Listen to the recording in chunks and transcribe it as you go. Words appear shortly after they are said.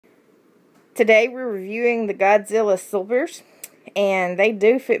Today we're reviewing the Godzilla slippers, and they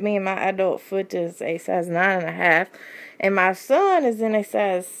do fit me in my adult foot is a size 9.5, and my son is in a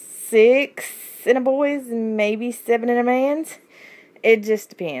size 6 in a boy's and maybe 7 in a man's. It just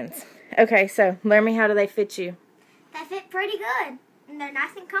depends. Okay, so learn me, how do they fit you? They fit pretty good, and they're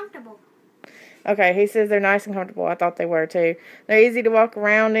nice and comfortable. Okay, he says they're nice and comfortable. I thought they were too. They're easy to walk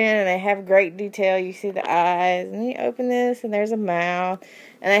around in, and they have great detail. You see the eyes, and you open this, and there's a mouth.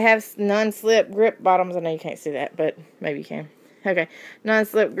 And they have non-slip grip bottoms. I know you can't see that, but maybe you can. Okay,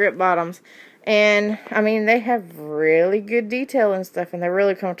 non-slip grip bottoms. And, I mean, they have really good detail and stuff, and they're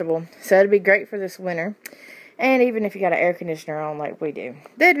really comfortable. So it'd be great for this winter. And even if you got an air conditioner on like we do,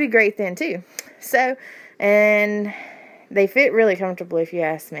 that'd be great then too. So, and they fit really comfortably if you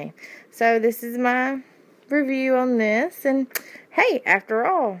ask me. So this is my review on this. And hey, after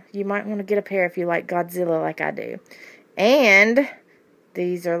all, you might want to get a pair if you like Godzilla like I do. And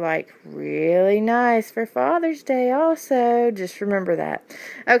these are like really nice for Father's Day also. Just remember that.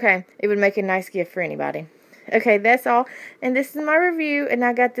 Okay, it would make a nice gift for anybody. Okay, that's all. And this is my review. And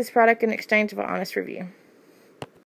I got this product in exchange of an honest review.